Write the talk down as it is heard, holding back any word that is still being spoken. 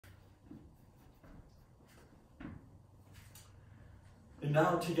And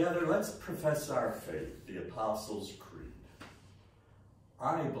now together, let's profess our faith, the Apostles' Creed.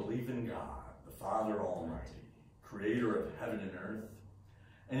 I believe in God, the Father Almighty, creator of heaven and earth,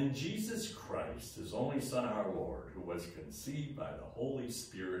 and in Jesus Christ, his only Son, our Lord, who was conceived by the Holy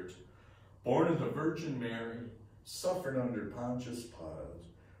Spirit, born of the Virgin Mary, suffered under Pontius Pilate,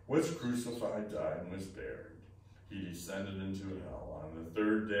 was crucified, died, and was buried. He descended into hell. On the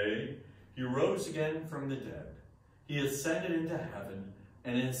third day, he rose again from the dead. He ascended into heaven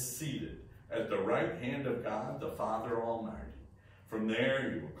and is seated at the right hand of God, the Father Almighty. From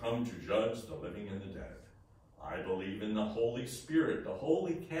there, he will come to judge the living and the dead. I believe in the Holy Spirit, the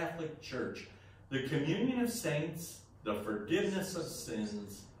Holy Catholic Church, the communion of saints, the forgiveness of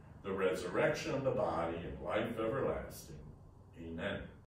sins, the resurrection of the body, and life everlasting. Amen.